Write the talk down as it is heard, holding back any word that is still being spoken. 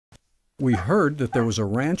We heard that there was a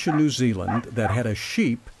ranch in New Zealand that had a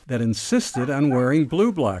sheep that insisted on wearing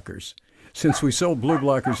BluBlockers. Since we sold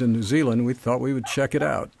BluBlockers in New Zealand, we thought we would check it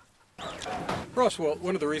out. Ross, well,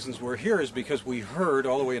 one of the reasons we're here is because we heard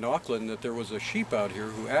all the way in Auckland that there was a sheep out here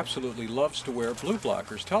who absolutely loves to wear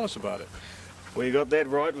BluBlockers. Tell us about it. Well, you got that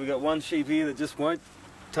right. We got one sheep here that just won't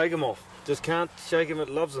take them off. Just can't shake him. It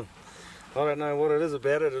loves them. I don't know what it is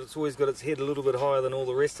about it. It's always got its head a little bit higher than all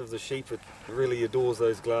the rest of the sheep. It really adores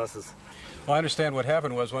those glasses. Well, I understand what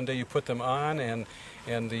happened was one day you put them on and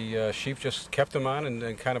the sheep just kept them on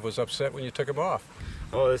and kind of was upset when you took them off.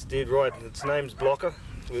 Oh, that's dead right. Its name's Blocker.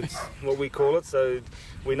 It's what we call it, so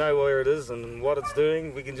we know where it is and what it's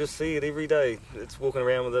doing. We can just see it every day. It's walking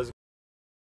around with those